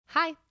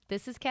Hi,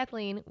 this is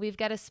Kathleen. We've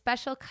got a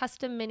special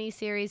custom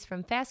mini-series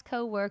from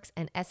FASTCO WORKS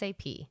and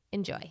SAP.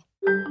 Enjoy.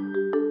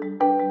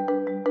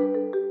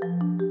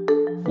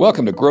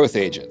 Welcome to Growth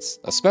Agents,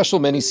 a special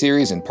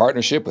mini-series in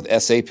partnership with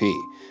SAP.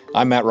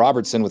 I'm Matt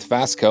Robertson with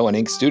FASTCO and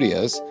Inc.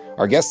 Studios.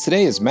 Our guest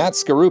today is Matt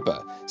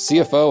Scarupa,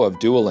 CFO of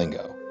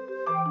Duolingo.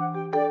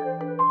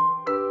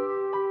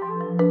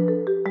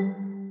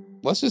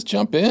 Let's just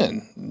jump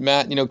in.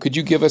 Matt, could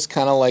you give us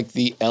kind of like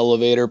the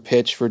elevator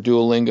pitch for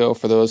Duolingo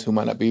for those who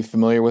might not be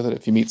familiar with it?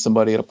 If you meet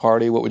somebody at a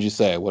party, what would you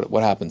say?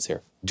 What happens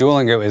here?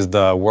 Duolingo is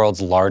the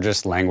world's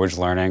largest language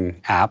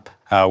learning app.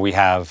 We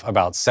have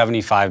about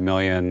 75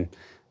 million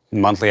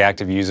monthly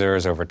active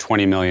users, over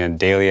 20 million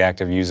daily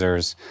active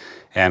users,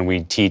 and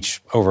we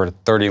teach over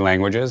 30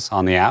 languages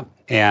on the app.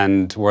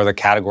 And we're the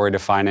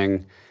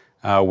category-defining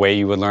way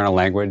you would learn a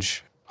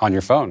language on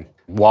your phone.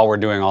 While we're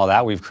doing all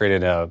that, we've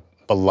created a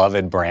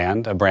beloved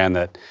brand, a brand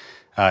that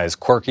is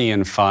quirky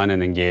and fun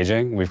and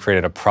engaging. We've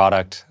created a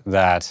product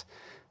that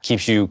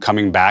keeps you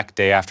coming back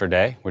day after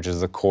day, which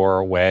is the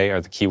core way or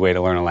the key way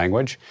to learn a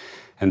language.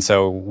 And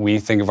so we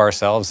think of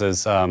ourselves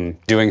as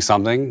doing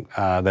something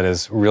that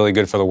is really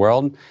good for the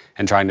world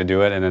and trying to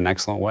do it in an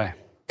excellent way.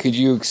 Could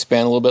you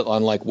expand a little bit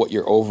on like what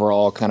your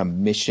overall kind of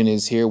mission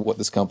is here, what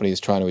this company is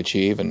trying to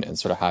achieve, and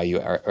sort of how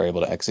you are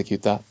able to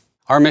execute that?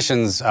 Our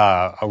mission's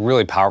a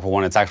really powerful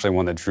one. It's actually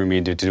one that drew me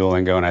to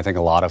Duolingo, and I think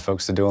a lot of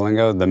folks to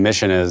Duolingo. The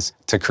mission is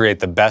to create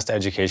the best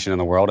education in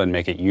the world and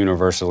make it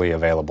universally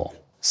available.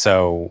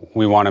 So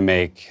we want to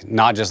make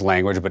not just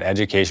language, but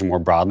education more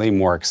broadly,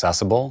 more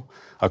accessible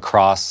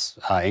across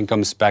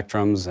income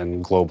spectrums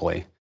and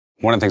globally.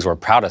 One of the things we're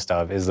proudest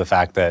of is the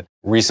fact that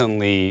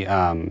recently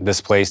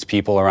displaced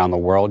people around the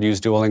world use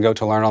Duolingo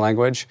to learn a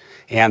language,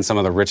 and some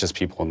of the richest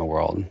people in the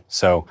world.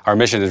 So our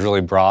mission is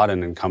really broad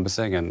and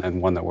encompassing,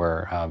 and one that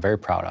we're very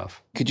proud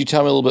of. Could you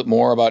tell me a little bit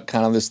more about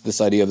kind of this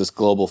idea of this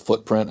global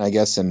footprint, I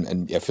guess,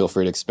 and feel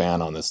free to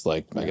expand on this,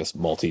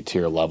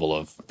 multi-tier level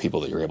of people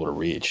that you're able to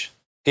reach?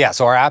 Yeah,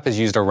 so our app is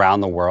used around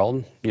the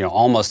world.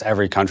 Almost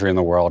every country in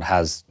the world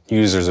has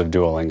users of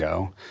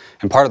Duolingo.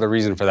 And part of the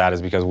reason for that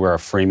is because we're a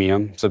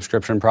freemium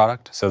subscription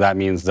product. So that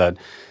means that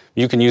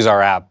you can use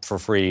our app for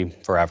free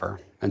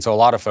forever. And so a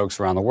lot of folks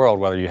around the world,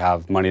 whether you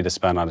have money to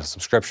spend on a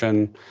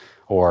subscription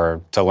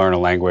or to learn a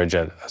language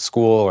at a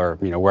school or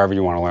wherever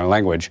you want to learn a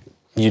language,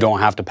 you don't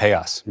have to pay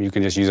us. You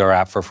can just use our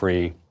app for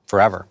free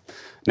forever.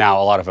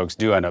 Now, a lot of folks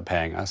do end up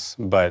paying us,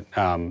 but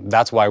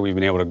that's why we've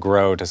been able to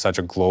grow to such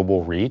a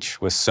global reach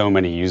with so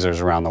many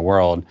users around the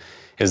world,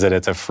 is that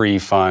it's a free,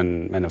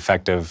 fun, and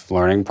effective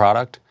learning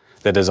product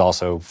that is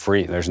also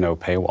free. There's no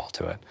paywall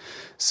to it.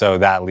 So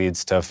that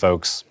leads to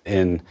folks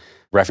in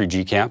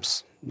refugee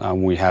camps.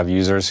 We have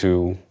users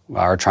who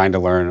are trying to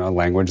learn a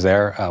language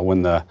there.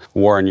 When the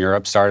war in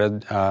Europe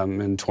started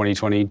in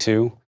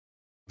 2022,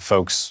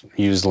 folks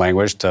used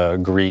language to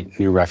greet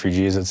new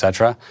refugees,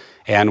 etc.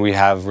 And we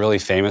have really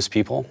famous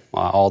people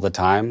all the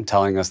time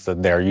telling us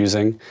that they're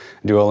using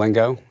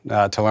Duolingo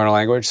to learn a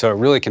language. So it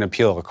really can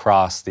appeal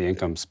across the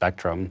income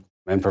spectrum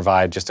and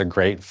provide just a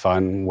great,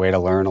 fun way to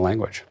learn a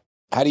language.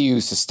 How do you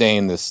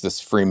sustain this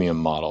freemium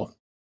model?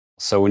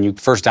 So when you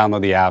first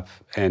download the app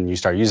and you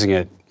start using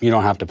it, you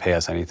don't have to pay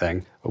us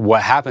anything.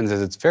 What happens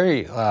is it's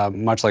very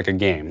much like a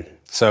game.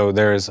 So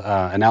there's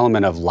an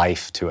element of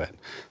life to it.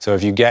 So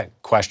if you get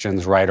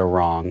questions right or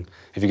wrong,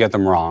 if you get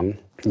them wrong,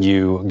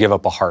 you give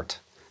up a heart.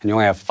 And you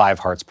only have 5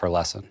 hearts per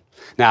lesson.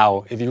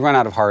 Now, if you run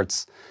out of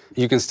hearts,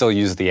 you can still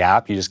use the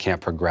app. You just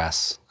can't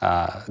progress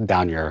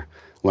down your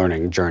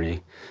learning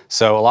journey.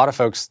 So a lot of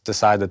folks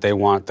decide that they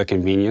want the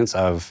convenience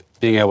of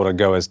being able to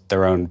go at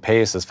their own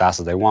pace as fast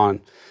as they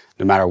want,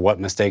 no matter what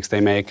mistakes they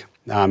make.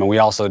 And we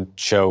also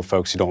show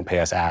folks who don't pay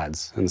us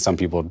ads, and some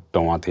people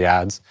don't want the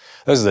ads.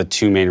 Those are the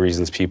 2 main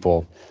reasons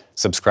people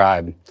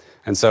subscribe.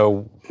 And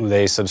so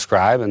they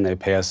subscribe and they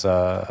pay us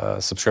a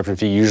subscription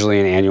fee, usually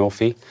an annual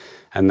fee.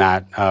 And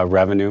that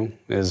revenue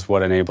is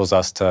what enables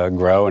us to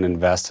grow and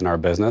invest in our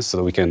business so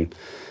that we can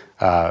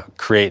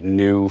create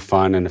new,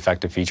 fun, and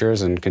effective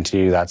features and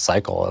continue that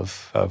cycle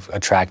of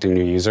attracting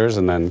new users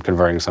and then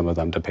converting some of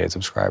them to paid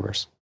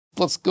subscribers.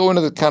 Let's go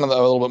into the kind of a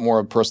little bit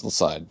more personal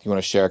side. You want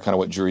to share kind of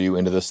what drew you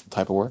into this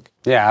type of work?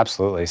 Yeah,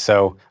 absolutely.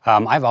 So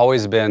I've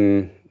always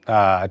been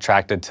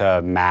attracted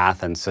to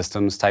math and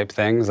systems type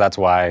things. That's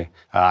why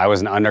I was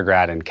an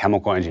undergrad in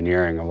chemical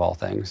engineering, of all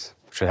things.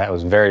 It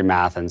was very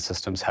math and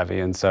systems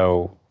heavy. And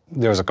so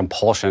there was a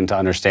compulsion to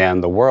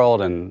understand the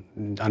world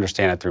and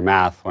understand it through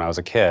math when I was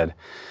a kid.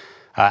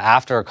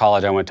 After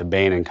college, I went to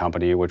Bain &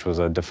 Company, which was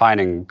a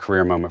defining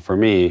career moment for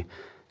me,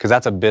 because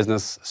that's a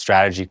business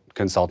strategy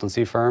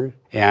consultancy firm.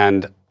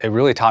 And it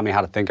really taught me how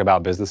to think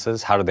about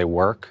businesses, how do they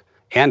work,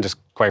 and just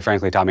quite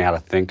frankly taught me how to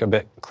think a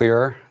bit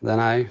clearer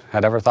than I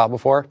had ever thought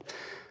before.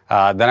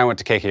 Then I went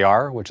to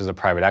KKR, which is a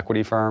private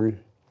equity firm.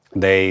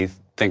 They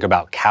think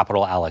about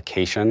capital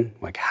allocation,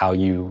 like how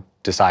you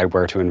decide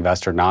where to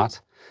invest or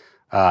not,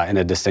 in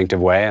a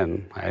distinctive way,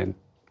 and I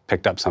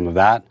picked up some of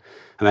that.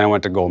 And then I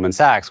went to Goldman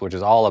Sachs, which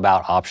is all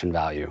about option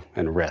value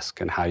and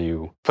risk and how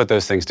you put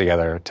those things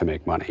together to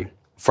make money.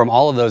 from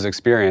all of those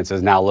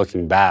experiences, now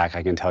looking back,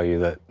 I can tell you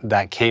that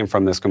that came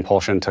from this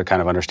compulsion to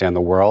kind of understand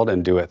the world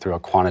and do it through a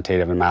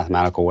quantitative and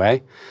mathematical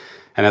way.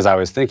 And as I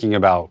was thinking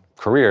about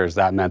careers,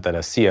 that meant that a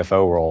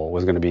CFO role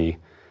was going to be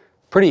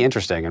pretty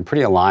interesting and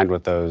pretty aligned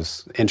with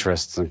those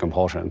interests and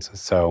compulsions.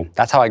 So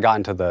that's how I got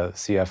into the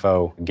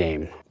CFO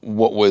game.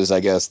 What was,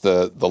 I guess,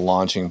 the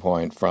launching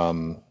point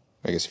from,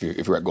 I guess, if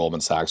you were at Goldman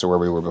Sachs or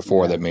wherever you were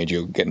before, that made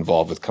you get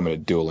involved with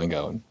coming to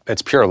Duolingo?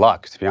 It's pure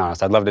luck, to be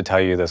honest. I'd love to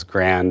tell you this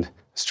grand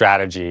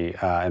strategy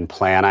and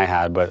plan I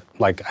had, but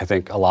like I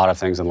think a lot of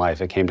things in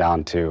life, it came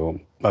down to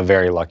a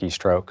very lucky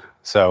stroke.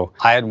 So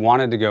I had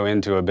wanted to go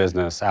into a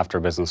business after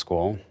business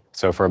school.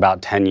 So for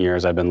about 10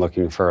 years, I've been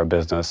looking for a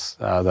business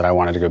that I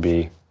wanted to go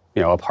be,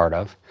 a part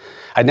of.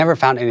 I'd never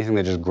found anything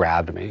that just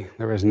grabbed me.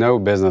 There was no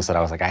business that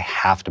I was like, I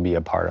have to be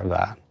a part of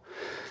that.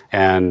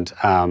 And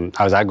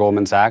I was at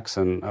Goldman Sachs,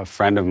 and a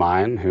friend of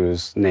mine,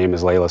 whose name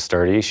is Layla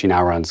Sturdy, she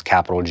now runs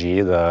Capital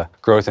G, the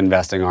growth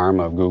investing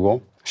arm of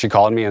Google. She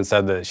called me and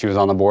said that she was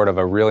on the board of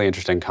a really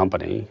interesting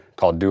company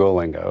called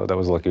Duolingo that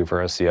was looking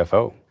for a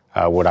CFO.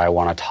 Would I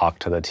want to talk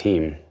to the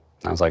team?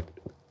 And I was like,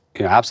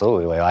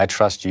 absolutely, Layla. I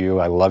trust you.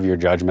 I love your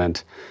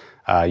judgment.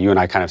 You and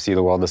I kind of see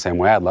the world the same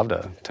way. I'd love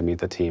to meet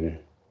the team.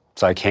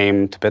 So I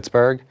came to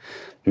Pittsburgh,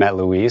 met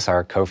Luis,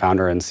 our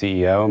co-founder and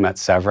CEO, met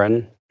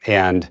Severin,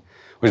 and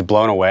was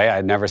blown away.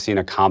 I'd never seen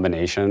a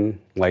combination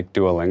like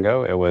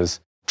Duolingo. It was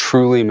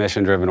truly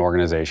mission-driven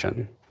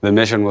organization. The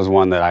mission was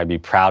one that I'd be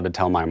proud to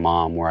tell my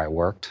mom where I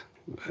worked.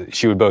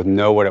 She would both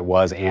know what it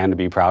was and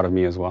be proud of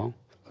me as well.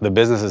 The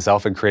business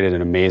itself had created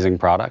an amazing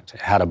product.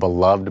 It had a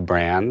beloved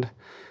brand,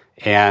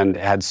 and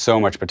it had so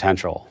much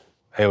potential.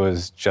 It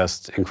was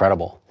just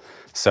incredible.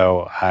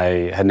 So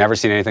I had never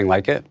seen anything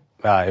like it.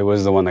 It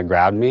was the one that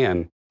grabbed me,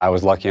 and I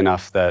was lucky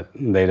enough that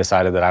they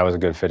decided that I was a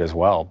good fit as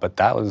well. But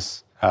that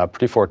was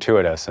pretty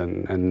fortuitous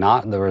and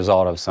not the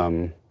result of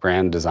some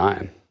grand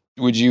design.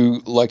 Would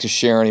you like to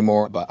share any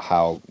more about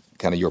how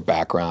kind of your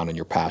background and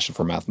your passion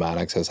for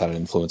mathematics has had an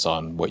influence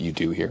on what you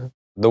do here?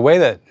 The way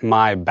that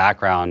my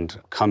background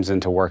comes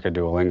into work at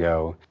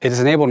Duolingo, it has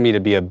enabled me to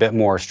be a bit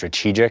more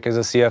strategic as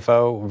a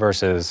CFO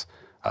versus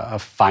a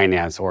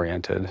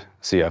finance-oriented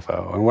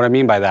CFO. And what I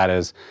mean by that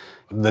is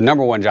the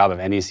number one job of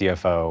any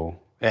CFO,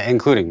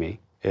 including me,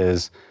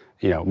 is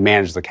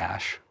manage the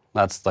cash.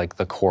 That's like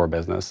the core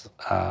business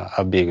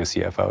of being a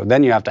CFO.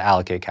 Then you have to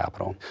allocate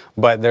capital.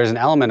 But there's an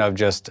element of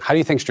just how do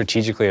you think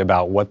strategically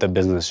about what the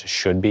business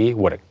should be,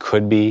 what it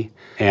could be,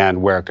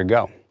 and where it could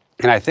go.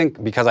 And I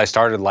think because I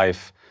started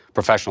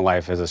professional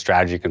life as a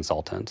strategy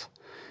consultant,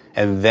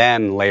 and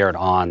then layered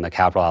on the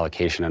capital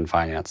allocation and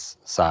finance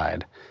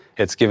side,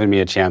 it's given me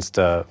a chance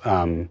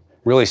to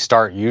really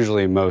start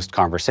usually most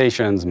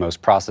conversations,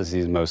 most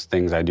processes, most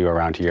things I do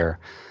around here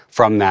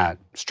from that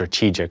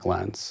strategic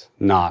lens,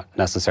 not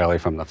necessarily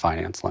from the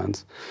finance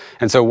lens.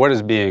 And so what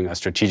does being a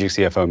strategic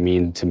CFO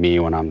mean to me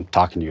when I'm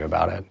talking to you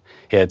about it?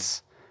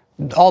 It's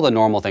all the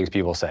normal things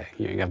people say.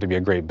 You have to be a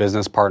great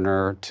business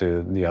partner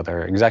to the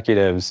other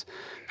executives,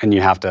 and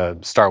you have to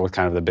start with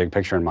kind of the big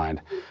picture in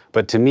mind.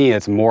 But to me,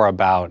 it's more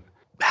about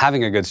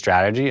having a good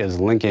strategy is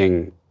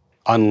linking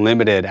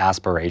unlimited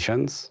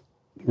aspirations,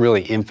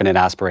 really infinite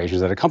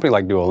aspirations. At a company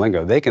like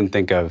Duolingo, they can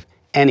think of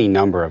any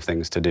number of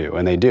things to do,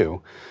 and they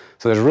do.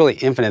 So there's really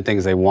infinite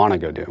things they want to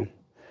go do,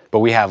 but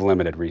we have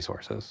limited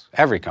resources.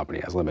 Every company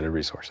has limited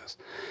resources.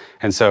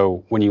 And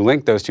so when you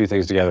link those two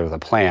things together with a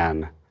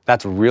plan,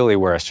 that's really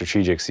where a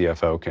strategic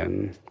CFO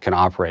can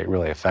operate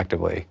really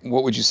effectively.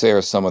 What would you say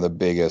are some of the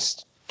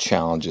biggest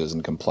challenges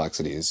and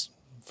complexities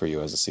for you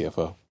as a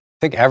CFO? I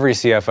think every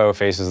CFO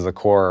faces the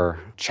core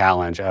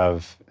challenge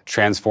of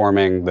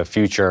transforming the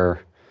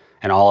future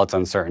and all its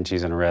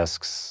uncertainties and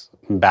risks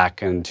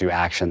back into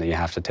action that you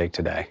have to take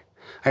today.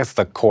 I guess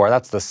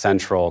that's the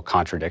central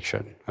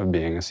contradiction of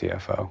being a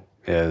CFO,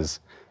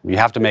 is you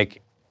have to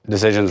make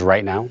decisions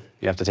right now,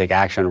 you have to take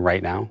action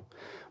right now,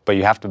 but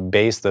you have to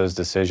base those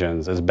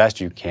decisions as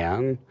best you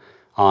can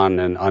on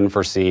an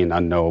unforeseen,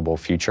 unknowable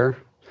future.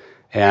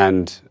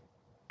 And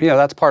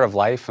that's part of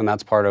life and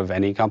that's part of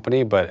any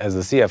company, but as a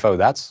CFO,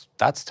 that's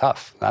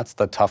tough. That's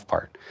the tough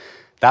part.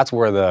 That's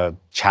where the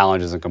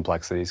challenges and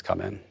complexities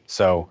come in.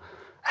 So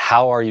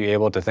how are you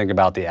able to think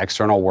about the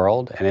external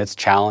world and its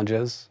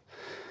challenges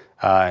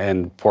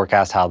and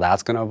forecast how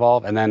that's going to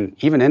evolve? And then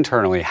even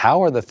internally,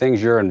 how are the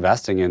things you're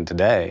investing in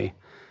today,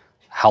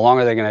 how long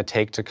are they going to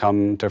take to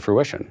come to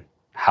fruition?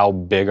 How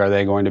big are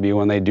they going to be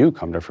when they do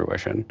come to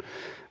fruition?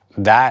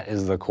 That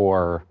is the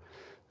core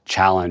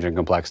challenge and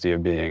complexity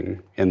of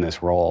being in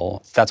this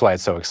role. That's why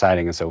it's so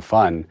exciting and so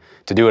fun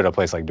to do it at a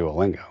place like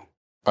Duolingo.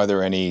 Are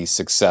there any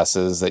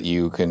successes that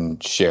you can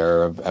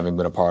share of having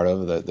been a part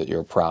of that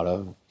you're proud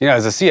of?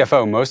 As a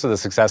CFO, most of the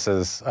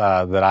successes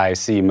that I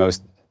see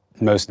most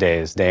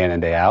days, day in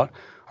and day out,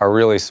 are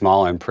really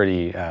small and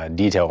pretty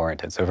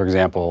detail-oriented. So for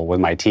example, with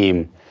my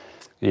team,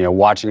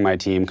 watching my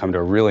team come to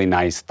a really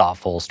nice,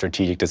 thoughtful,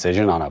 strategic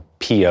decision on a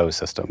PO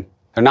system.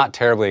 They're not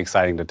terribly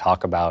exciting to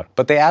talk about,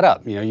 but they add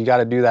up. You got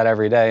to do that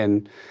every day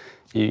and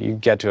you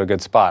get to a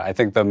good spot. I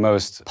think the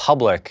most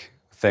public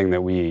thing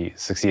that we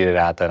succeeded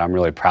at that I'm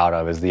really proud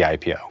of is the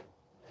IPO.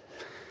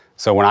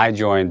 So when I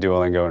joined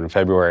Duolingo in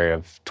February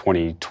of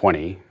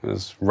 2020, it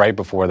was right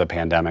before the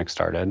pandemic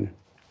started,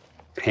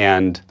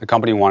 and the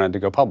company wanted to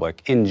go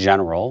public in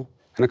general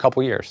in a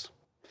couple years.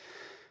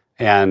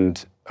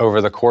 And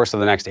over the course of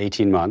the next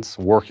 18 months,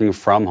 working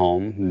from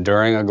home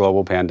during a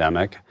global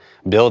pandemic,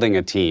 building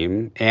a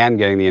team, and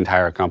getting the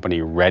entire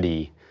company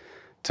ready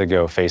to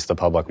go face the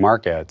public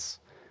markets,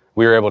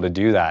 we were able to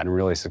do that and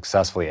really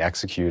successfully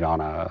execute on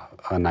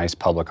a nice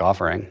public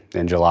offering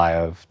in July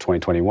of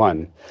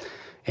 2021.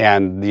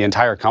 And the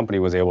entire company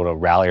was able to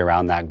rally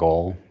around that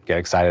goal, get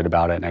excited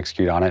about it and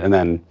execute on it, and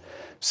then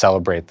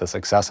celebrate the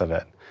success of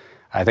it.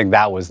 I think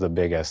that was the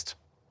biggest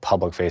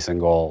public-facing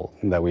goal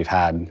that we've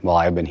had while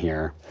I've been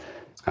here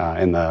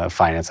in the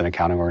finance and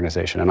accounting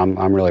organization, and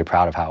I'm really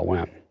proud of how it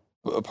went.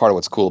 Part of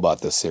what's cool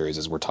about this series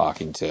is we're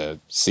talking to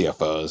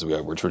CFOs.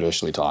 We're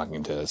traditionally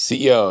talking to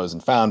CEOs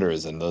and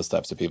founders and those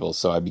types of people.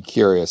 So I'd be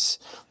curious,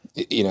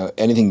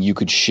 anything you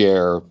could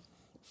share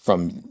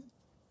from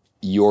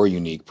your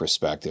unique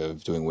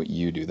perspective doing what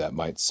you do that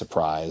might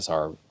surprise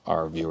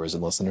our viewers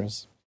and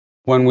listeners?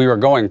 When we were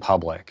going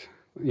public,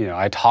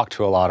 I talked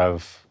to a lot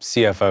of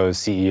CFOs,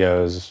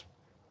 CEOs,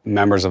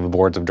 members of the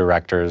boards of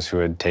directors who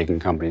had taken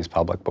companies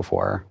public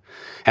before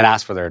and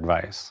asked for their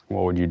advice.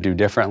 What would you do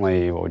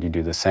differently? What would you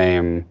do the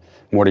same?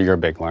 What are your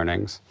big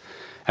learnings?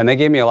 And they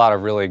gave me a lot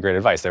of really great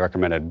advice. They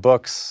recommended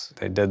books.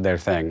 They did their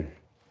thing.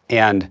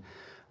 And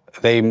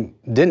they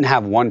didn't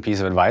have one piece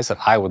of advice that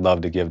I would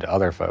love to give to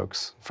other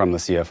folks from the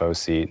CFO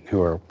seat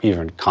who are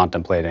even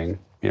contemplating,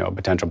 a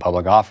potential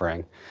public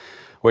offering,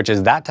 which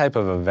is that type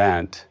of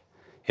event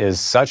is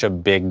such a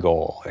big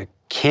goal. It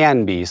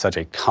can be such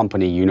a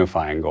company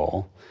unifying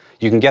goal.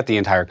 You can get the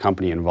entire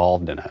company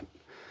involved in it.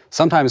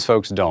 Sometimes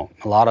folks don't.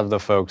 A lot of the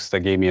folks that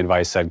gave me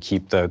advice said,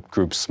 keep the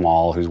group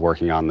small who's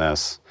working on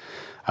this.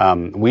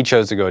 We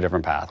chose to go a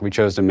different path. We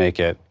chose to make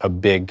it a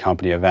big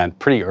company event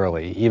pretty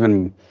early,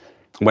 even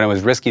when it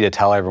was risky to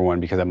tell everyone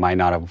because it might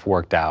not have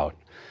worked out.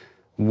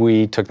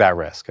 We took that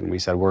risk and we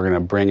said, we're going to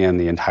bring in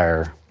the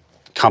entire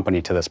company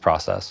to this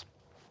process.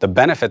 The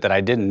benefit that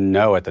I didn't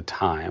know at the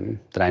time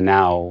that I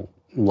now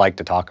like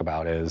to talk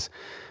about is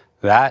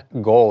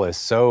that goal is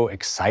so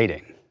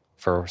exciting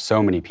for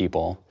so many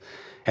people,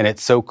 and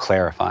it's so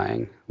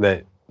clarifying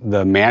that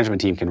the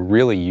management team can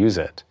really use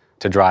it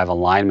to drive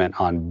alignment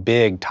on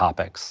big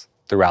topics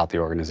throughout the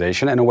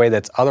organization in a way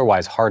that's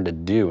otherwise hard to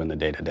do in the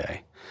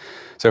day-to-day.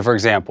 So for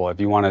example,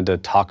 if you wanted to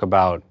talk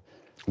about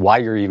why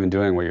you're even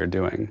doing what you're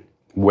doing,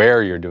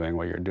 where you're doing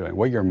what you're doing,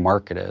 what your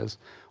market is,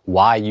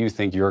 why you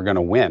think you're going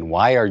to win,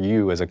 why are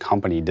you as a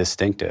company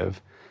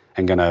distinctive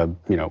and going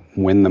to,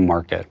 win the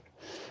market?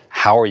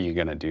 How are you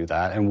going to do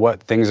that? And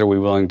what things are we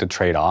willing to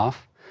trade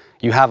off?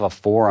 You have a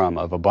forum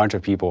of a bunch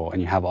of people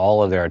and you have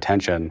all of their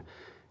attention.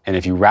 And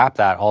if you wrap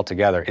that all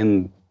together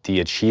in the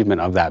achievement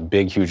of that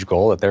big, huge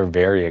goal that they're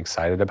very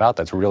excited about,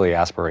 that's really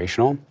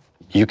aspirational,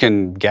 you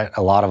can get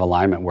a lot of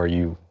alignment where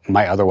you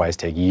might otherwise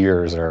take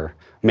years or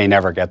may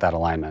never get that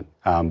alignment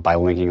by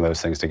linking those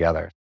things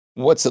together.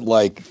 What's it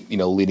like,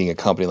 leading a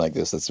company like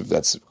this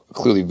that's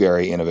clearly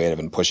very innovative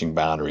and pushing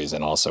boundaries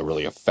and also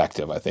really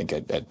effective, I think,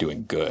 at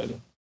doing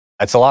good?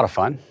 It's a lot of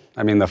fun.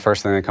 The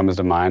first thing that comes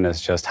to mind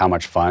is just how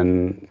much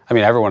fun,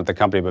 everyone at the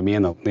company, but me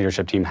and the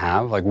leadership team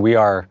have. We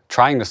are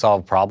trying to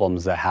solve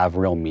problems that have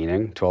real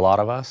meaning to a lot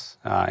of us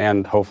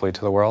and hopefully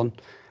to the world.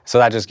 So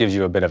that just gives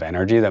you a bit of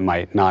energy that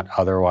might not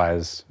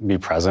otherwise be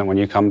present when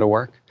you come to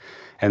work.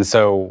 And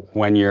so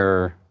when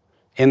you're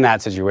in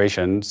that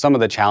situation, some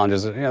of the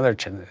challenges,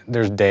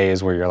 there's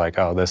days where you're like,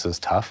 oh, this is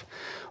tough.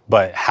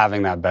 But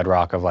having that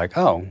bedrock of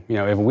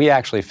if we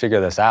actually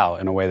figure this out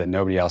in a way that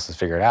nobody else has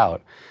figured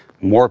out,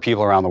 more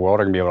people around the world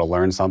are going to be able to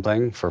learn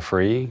something for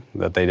free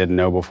that they didn't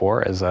know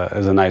before is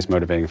a nice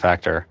motivating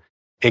factor.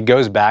 It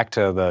goes back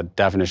to the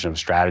definition of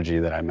strategy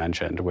that I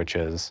mentioned, which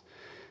is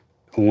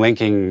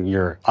linking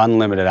your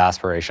unlimited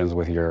aspirations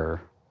with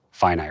your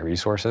finite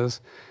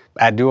resources.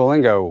 At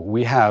Duolingo,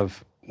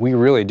 we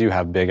really do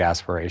have big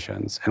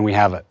aspirations, and we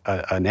have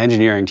an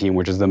engineering team,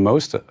 which is the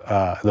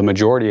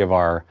majority of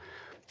our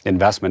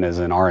investment is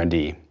in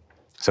R&D.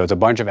 So it's a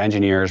bunch of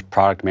engineers,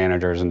 product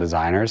managers, and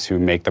designers who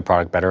make the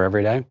product better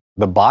every day.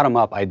 The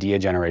bottom-up idea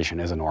generation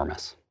is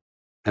enormous,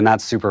 and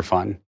that's super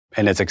fun,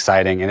 and it's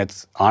exciting, and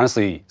it's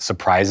honestly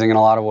surprising in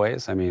a lot of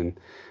ways.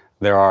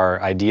 There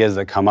are ideas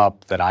that come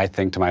up that I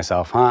think to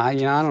myself, I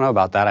don't know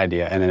about that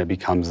idea, and then it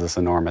becomes this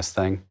enormous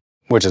thing,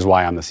 which is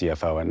why I'm the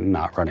CFO and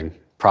not running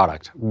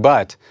product.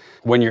 But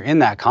when you're in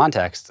that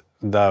context,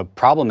 the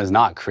problem is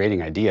not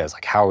creating ideas,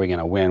 like how are we going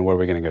to win, what are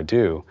we going to go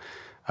do?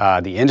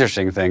 The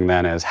interesting thing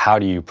then is how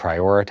do you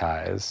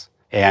prioritize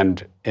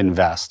and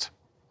invest?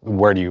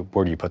 Where do you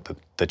put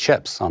the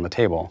chips on the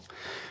table?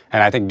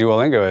 And I think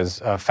Duolingo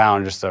has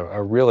found just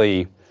a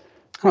really,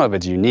 I don't know if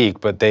it's unique,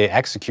 but they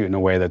execute in a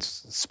way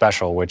that's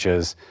special, which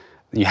is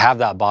you have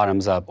that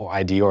bottoms up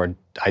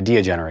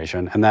idea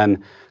generation, and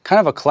then kind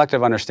of a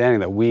collective understanding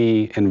that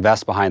we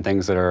invest behind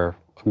things that are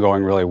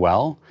going really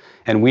well,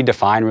 and we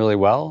define really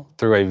well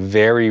through a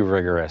very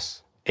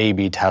rigorous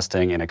A/B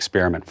testing and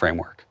experiment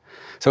framework.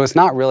 So it's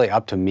not really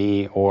up to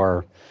me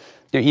or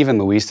even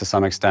Luis to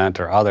some extent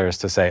or others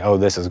to say, oh,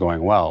 this is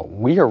going well.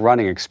 We are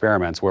running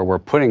experiments where we're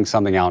putting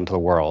something out into the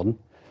world,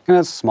 and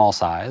it's small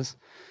size,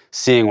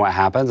 seeing what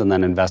happens, and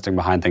then investing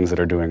behind things that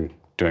are doing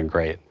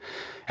great.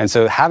 And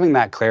so having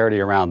that clarity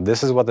around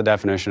this is what the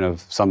definition of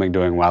something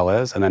doing well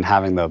is, and then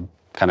having the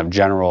kind of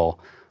general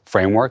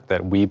framework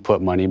that we put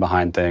money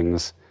behind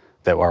things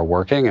that are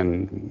working,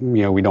 and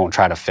we don't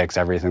try to fix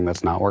everything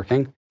that's not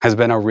working, has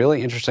been a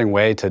really interesting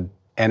way to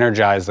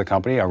energize the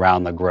company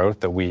around the growth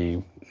that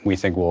we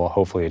think we'll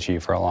hopefully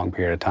achieve for a long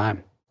period of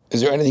time.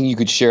 Is there anything you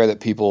could share that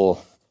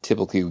people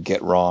typically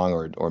get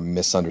wrong or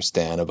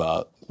misunderstand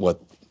about what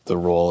the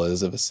role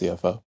is of a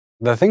CFO?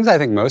 The things I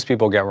think most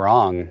people get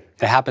wrong,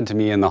 it happened to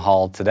me in the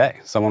hall today.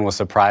 Someone was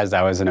surprised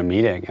I was in a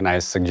meeting and I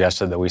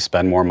suggested that we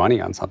spend more money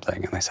on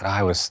something. And they said,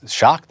 I was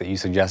shocked that you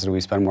suggested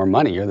we spend more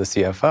money. You're the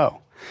CFO.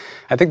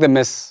 I think the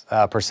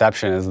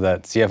misperception is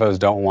that CFOs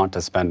don't want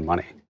to spend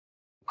money.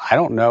 I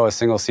don't know a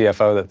single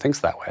CFO that thinks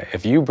that way.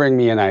 If you bring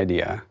me an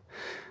idea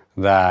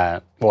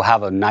that will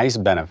have a nice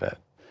benefit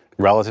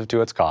relative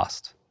to its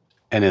cost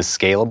and is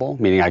scalable,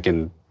 meaning I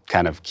can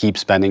kind of keep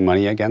spending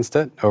money against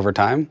it over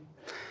time,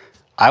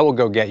 I will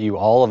go get you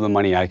all of the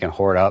money I can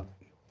hoard up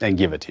and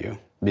give it to you,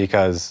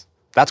 because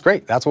that's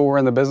great. That's what we're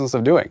in the business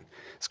of doing.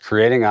 It's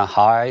creating a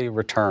high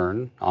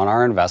return on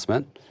our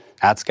investment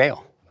at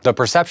scale. The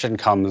perception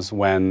comes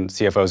when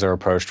CFOs are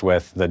approached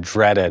with the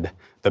dreaded,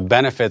 the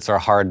benefits are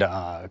hard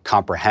to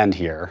comprehend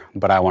here,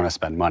 but I want to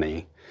spend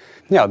money.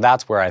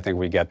 That's where I think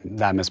we get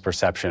that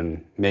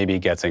misperception maybe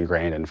gets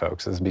ingrained in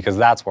folks, is because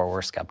that's where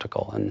we're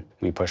skeptical and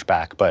we push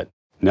back. But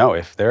no,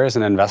 if there is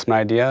an investment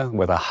idea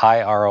with a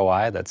high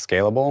ROI that's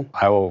scalable,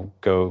 I will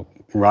go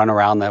run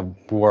around the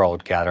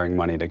world gathering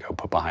money to go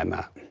put behind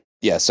that.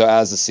 Yeah, so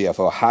as a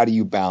CFO, how do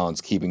you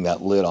balance keeping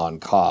that lid on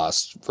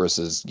cost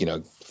versus,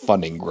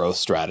 funding growth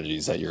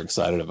strategies that you're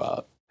excited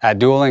about? At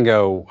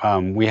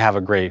Duolingo, we have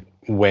a great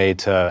way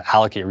to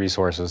allocate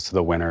resources to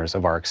the winners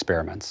of our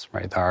experiments,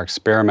 right? Our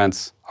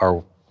experiments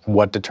are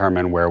what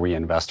determine where we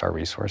invest our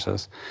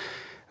resources.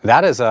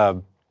 That is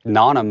a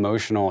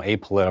non-emotional,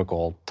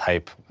 apolitical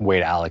type way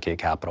to allocate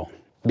capital,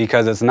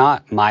 because it's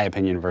not my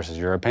opinion versus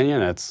your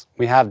opinion. It's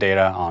we have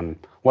data on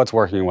what's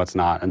working and what's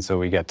not, and so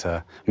we get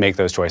to make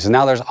those choices.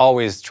 Now, there's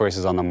always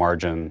choices on the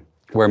margin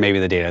where maybe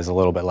the data is a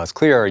little bit less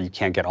clear, or you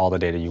can't get all the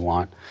data you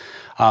want.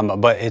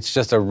 But it's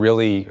just a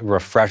really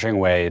refreshing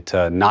way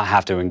to not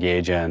have to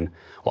engage in,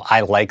 well,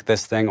 I like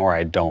this thing or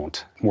I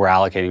don't. We're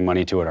allocating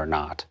money to it or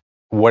not.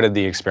 What did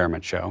the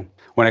experiment show?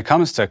 When it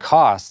comes to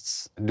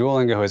costs,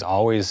 Duolingo has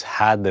always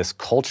had this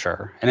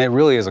culture, and it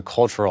really is a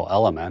cultural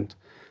element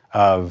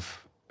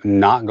of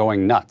not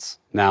going nuts.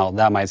 Now,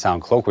 that might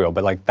sound colloquial,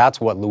 but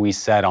that's what Luis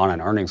said on an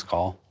earnings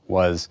call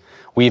was,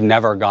 we've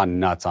never gone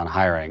nuts on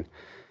hiring.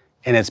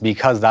 And it's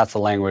because that's the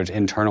language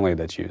internally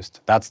that's used.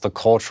 That's the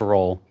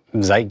cultural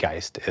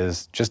zeitgeist,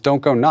 is just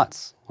don't go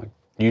nuts.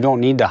 You don't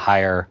need to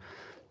hire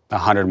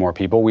 100 more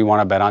people. We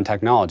want to bet on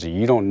technology.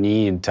 You don't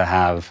need to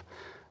have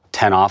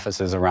 10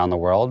 offices around the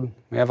world.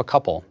 We have a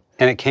couple.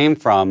 And it came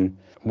from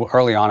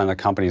early on in the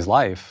company's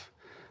life,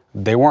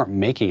 they weren't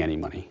making any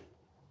money.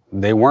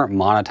 They weren't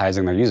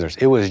monetizing their users.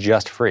 It was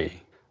just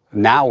free.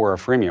 Now we're a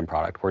freemium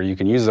product where you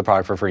can use the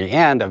product for free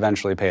and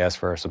eventually pay us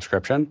for a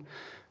subscription.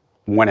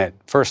 When it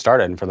first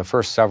started, and for the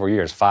first several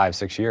years,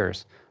 5-6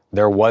 years,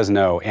 there was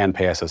no and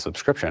pay us a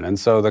subscription. And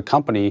so the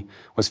company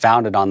was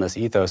founded on this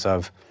ethos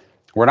of,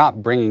 we're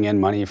not bringing in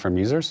money from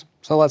users,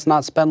 so let's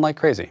not spend like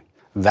crazy.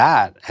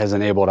 That has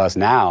enabled us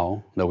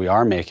now that we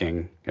are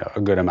making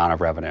a good amount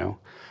of revenue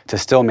to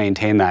still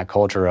maintain that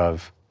culture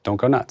of don't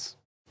go nuts.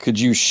 Could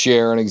you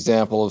share an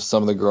example of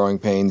some of the growing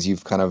pains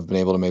you've kind of been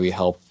able to maybe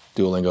help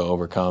Duolingo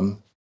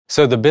overcome?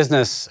 So the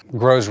business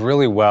grows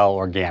really well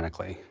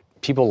organically.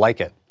 People like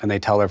it and they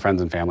tell their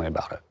friends and family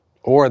about it.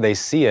 Or they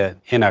see it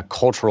in a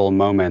cultural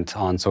moment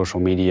on social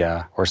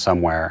media or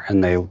somewhere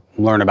and they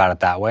learn about it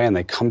that way and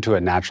they come to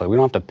it naturally. We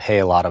don't have to pay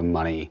a lot of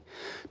money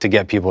to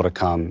get people to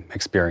come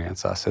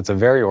experience us. It's a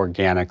very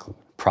organic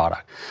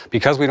product.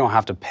 Because we don't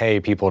have to pay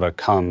people to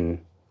come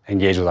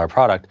engage with our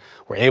product,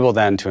 we're able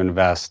then to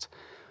invest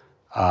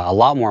a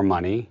lot more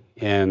money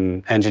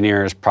in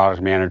engineers,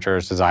 product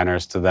managers,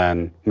 designers to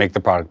then make the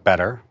product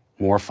better,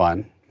 more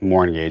fun,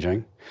 more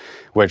engaging,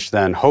 which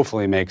then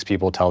hopefully makes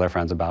people tell their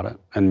friends about it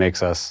and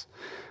makes us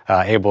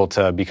able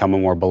to become a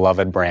more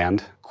beloved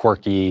brand,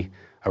 quirky,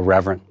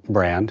 irreverent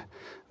brand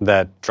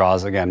that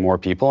draws, again, more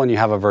people. And you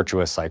have a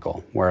virtuous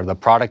cycle where the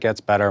product gets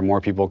better, more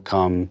people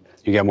come,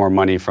 you get more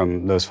money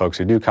from those folks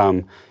who do come,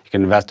 you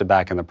can invest it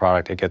back in the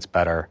product, it gets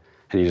better,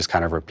 and you just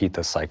kind of repeat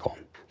this cycle.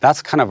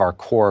 That's kind of our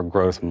core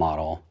growth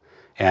model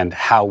and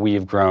how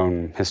we've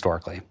grown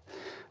historically.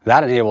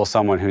 That enables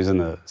someone who's in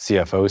the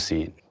CFO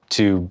seat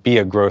to be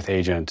a growth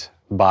agent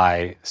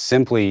by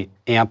simply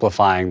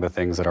amplifying the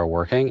things that are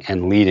working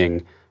and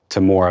leading to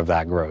more of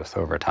that growth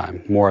over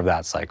time, more of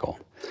that cycle.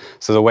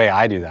 So the way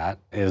I do that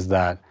is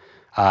that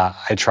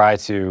I try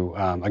to,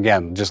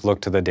 again, just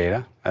look to the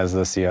data as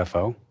the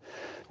CFO.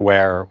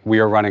 where we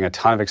are running a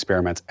ton of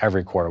experiments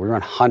every quarter. We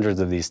run hundreds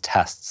of these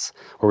tests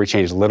where we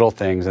change little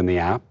things in the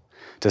app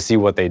to see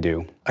what they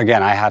do.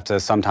 Again, I have to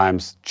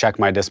sometimes check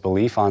my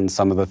disbelief on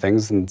some of the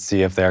things and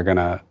see if they're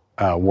gonna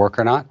work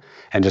or not,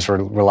 and just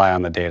rely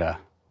on the data.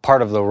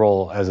 Part of the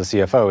role as a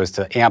CFO is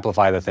to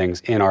amplify the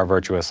things in our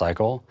virtuous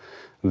cycle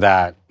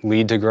that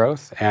lead to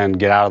growth and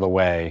get out of the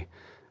way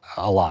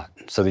a lot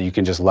so that you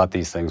can just let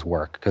these things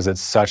work, because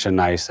it's such a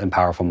nice and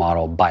powerful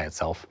model by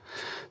itself.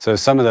 So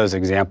some of those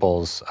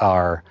examples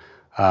are,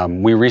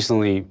 we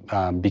recently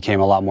became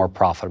a lot more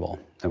profitable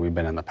than we've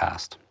been in the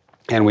past.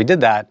 And we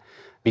did that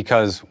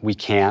because we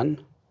can.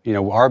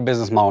 Our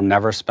business model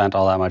never spent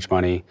all that much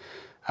money.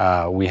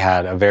 We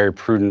had a very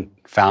prudent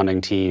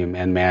founding team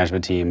and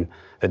management team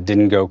that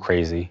didn't go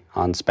crazy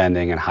on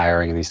spending and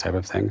hiring and these type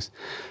of things.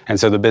 And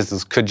so the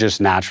business could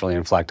just naturally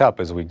inflect up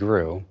as we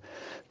grew.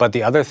 But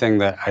the other thing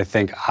that I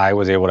think I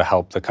was able to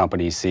help the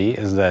company see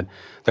is that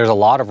there's a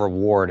lot of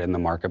reward in the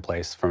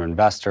marketplace from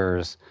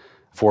investors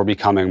for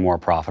becoming more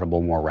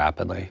profitable more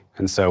rapidly.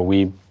 And so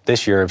we,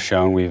 this year, have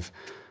shown we've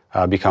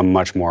become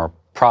much more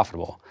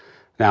profitable.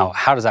 Now,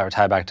 how does that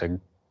tie back to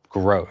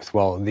growth?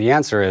 Well, the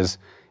answer is,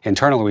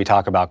 internally we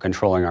talk about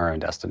controlling our own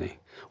destiny.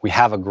 We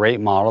have a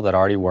great model that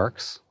already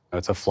works.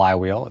 It's a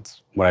flywheel.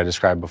 It's what I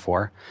described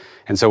before.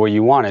 And so what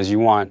you want is you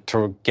want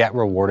to get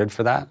rewarded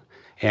for that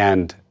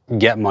and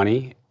get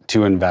money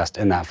to invest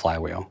in that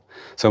flywheel.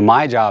 So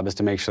my job is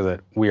to make sure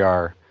that we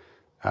are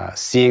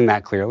seeing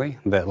that clearly,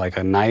 that like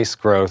a nice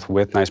growth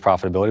with nice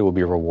profitability will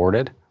be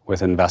rewarded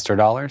with investor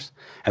dollars,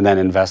 and then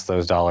invest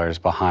those dollars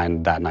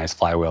behind that nice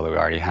flywheel that we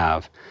already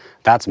have.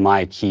 That's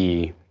my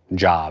key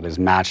job, is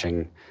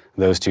matching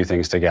those two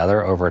things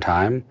together over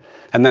time.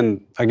 And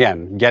then,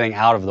 again, getting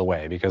out of the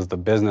way, because the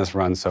business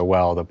runs so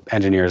well. The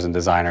engineers and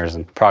designers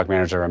and product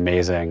managers are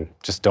amazing.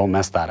 Just don't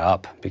mess that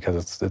up,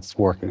 because it's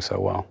working so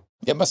well.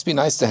 It must be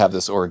nice to have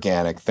this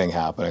organic thing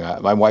happening.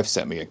 My wife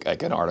sent me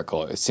an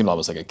article. It seemed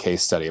almost like a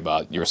case study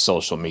about your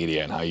social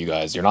media and how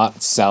you're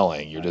not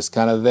selling. You're just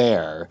kind of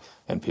there,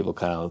 and people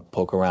kind of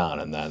poke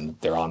around, and then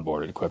they're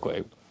onboarded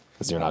quickly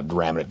because you're not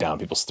ramming it down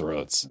people's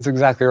throats. That's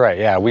exactly right.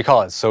 Yeah, we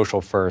call it social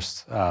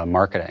first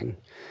marketing,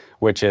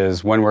 which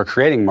is when we're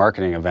creating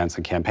marketing events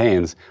and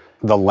campaigns,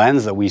 the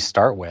lens that we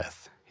start with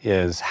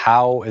is,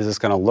 how is this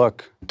going to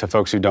look to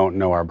folks who don't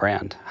know our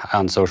brand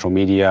on social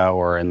media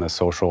or in the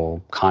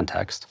social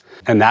context?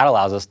 And that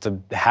allows us to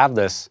have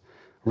this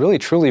really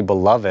truly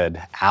beloved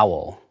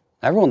owl.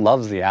 Everyone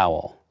loves the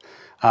owl,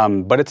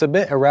 but it's a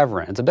bit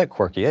irreverent. It's a bit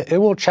quirky.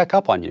 It will check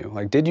up on you.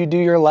 Like, did you do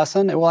your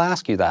lesson? It will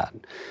ask you that.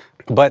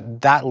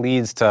 But that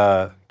leads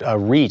to a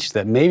reach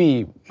that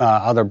maybe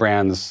other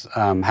brands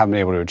haven't been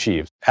able to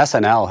achieve.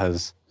 SNL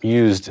has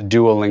used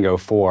Duolingo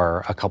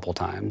for a couple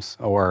times,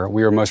 or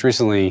we were most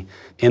recently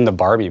in the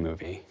Barbie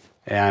movie.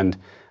 And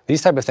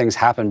these type of things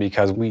happen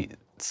because we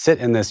sit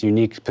in this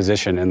unique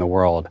position in the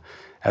world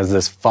as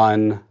this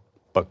fun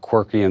but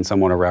quirky and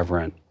somewhat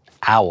irreverent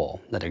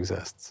owl that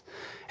exists.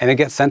 And it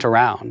gets sent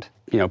around.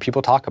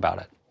 People talk about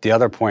it. The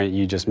other point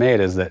you just made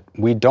is that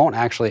we don't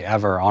actually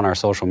ever, on our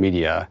social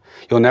media,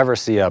 you'll never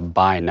see a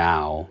buy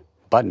now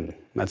button.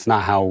 That's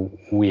not how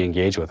we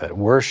engage with it.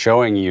 We're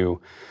showing you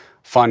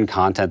fun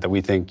content that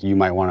we think you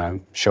might want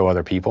to show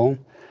other people.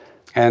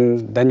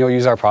 And then you'll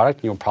use our product,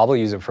 and you'll probably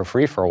use it for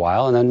free for a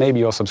while, and then maybe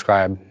you'll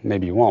subscribe,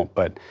 maybe you won't.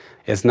 But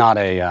it's not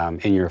a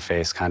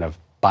in-your-face kind of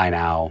buy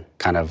now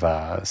kind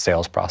of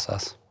sales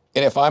process.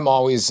 And if I'm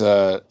always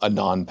a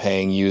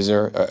non-paying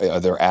user, are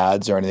there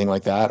ads or anything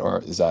like that?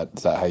 Or is that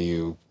how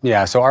you...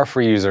 Yeah, so our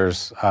free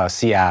users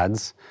see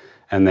ads,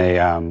 and they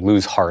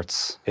lose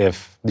hearts.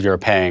 If you're a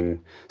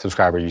paying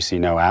subscriber, you see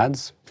no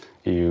ads.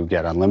 You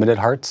get unlimited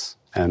hearts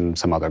and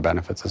some other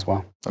benefits as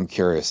well. I'm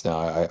curious now.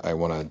 I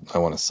want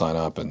to sign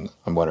up, and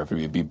I'm wondering if it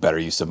would be better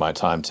use of my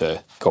time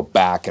to go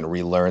back and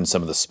relearn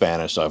some of the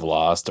Spanish I've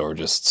lost, or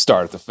just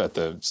start at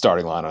the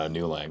starting line on a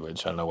new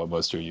language. I don't know what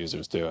most of your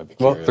users do. I'd be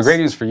curious. Well, the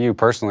great news for you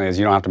personally is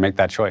you don't have to make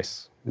that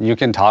choice. You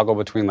can toggle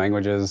between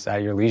languages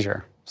at your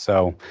leisure.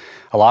 So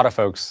a lot of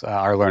folks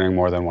are learning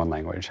more than one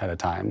language at a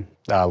time.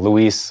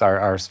 Luis,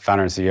 our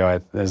founder and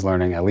CEO, is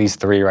learning at least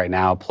 3 right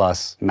now,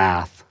 plus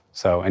math.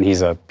 And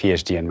he's a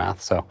PhD in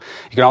math. So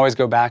you can always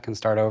go back and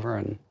start over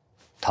and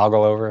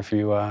toggle over if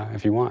you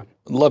want.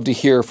 I'd love to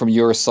hear from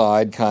your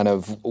side kind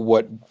of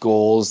what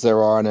goals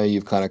there are. I know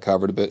you've kind of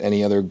covered a bit.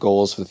 Any other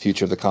goals for the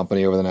future of the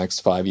company over the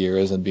next 5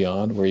 years and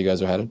beyond, where you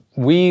guys are headed?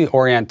 We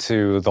orient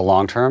to the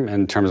long term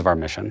in terms of our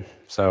mission.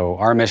 So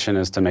our mission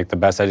is to make the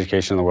best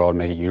education in the world,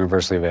 make it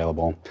universally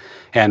available.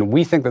 And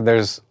we think that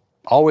there's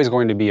always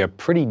going to be a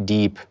pretty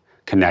deep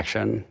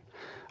connection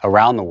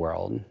around the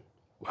world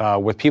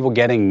with people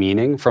getting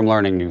meaning from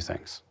learning new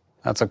things.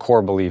 That's a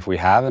core belief we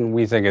have, and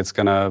we think it's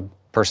going to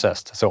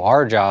persist. So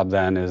our job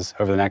then is,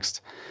 over the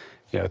next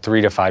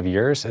 3 to 5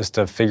 years, is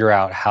to figure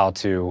out how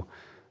to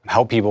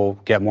help people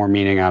get more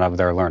meaning out of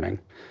their learning.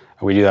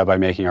 And we do that by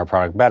making our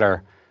product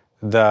better.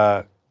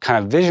 The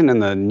kind of vision in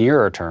the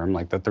nearer term,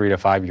 like the 3 to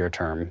 5 year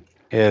term,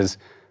 is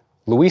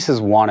Luis has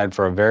wanted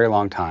for a very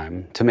long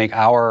time to make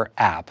our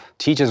app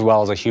teach as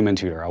well as a human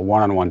tutor, a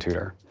one-on-one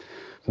tutor,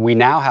 we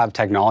now have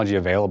technology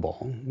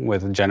available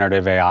with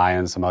generative AI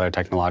and some other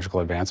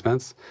technological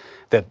advancements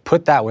that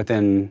put that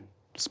within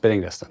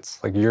spitting distance.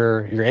 Like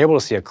you're able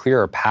to see a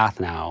clearer path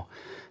now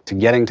to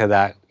getting to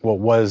that, what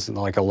was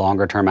like a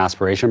longer term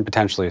aspiration,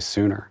 potentially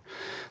sooner.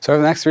 So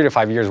over the next 3 to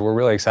 5 years, we're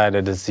really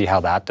excited to see how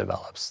that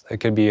develops. It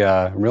could be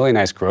a really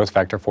nice growth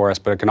vector for us,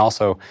 but it can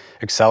also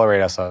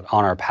accelerate us on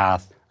our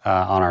path,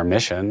 on our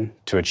mission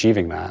to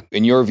achieving that.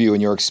 In your view,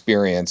 in your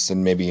experience,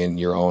 and maybe in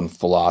your own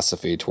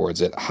philosophy towards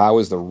it, how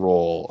is the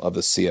role of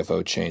the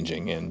CFO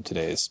changing in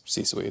today's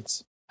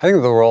C-suites? I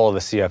think the role of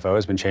the CFO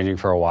has been changing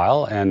for a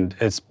while, and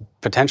it's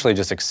potentially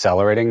just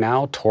accelerating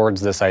now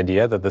towards this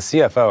idea that the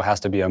CFO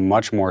has to be a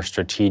much more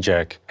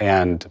strategic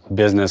and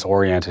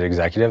business-oriented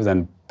executive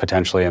than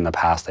potentially in the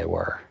past they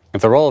were.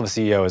 If the role of the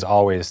CEO is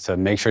always to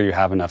make sure you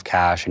have enough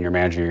cash and you're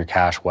managing your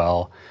cash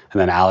well and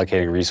then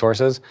allocating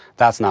resources,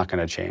 that's not going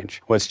to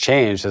change. What's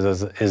changed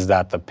is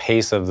that the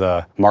pace of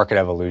the market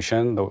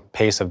evolution, the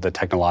pace of the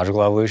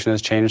technological evolution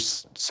has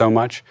changed so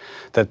much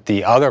that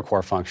the other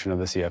core function of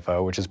the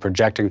CFO, which is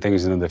projecting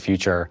things into the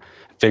future,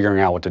 figuring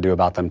out what to do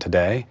about them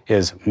today,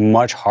 is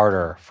much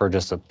harder for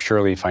just a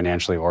purely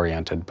financially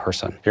oriented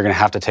person. You're going to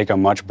have to take a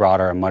much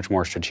broader and much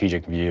more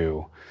strategic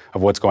view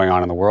of what's going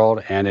on in the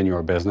world and in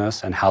your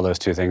business and how those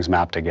two things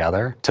map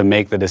together to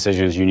make the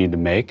decisions you need to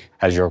make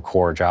as your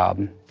core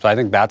job. So I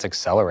think that's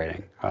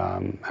accelerating,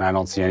 and I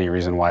don't see any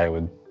reason why it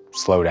would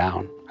slow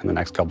down in the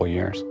next couple of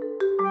years.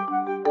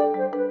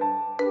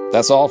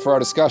 That's all for our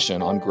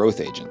discussion on growth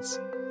agents.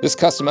 This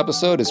custom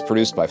episode is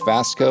produced by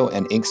FASTCO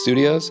and Inc.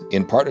 Studios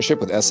in partnership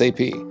with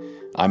SAP.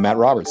 I'm Matt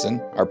Robertson,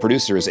 our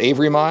producer is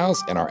Avery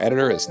Miles, and our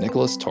editor is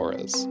Nicholas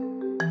Torres.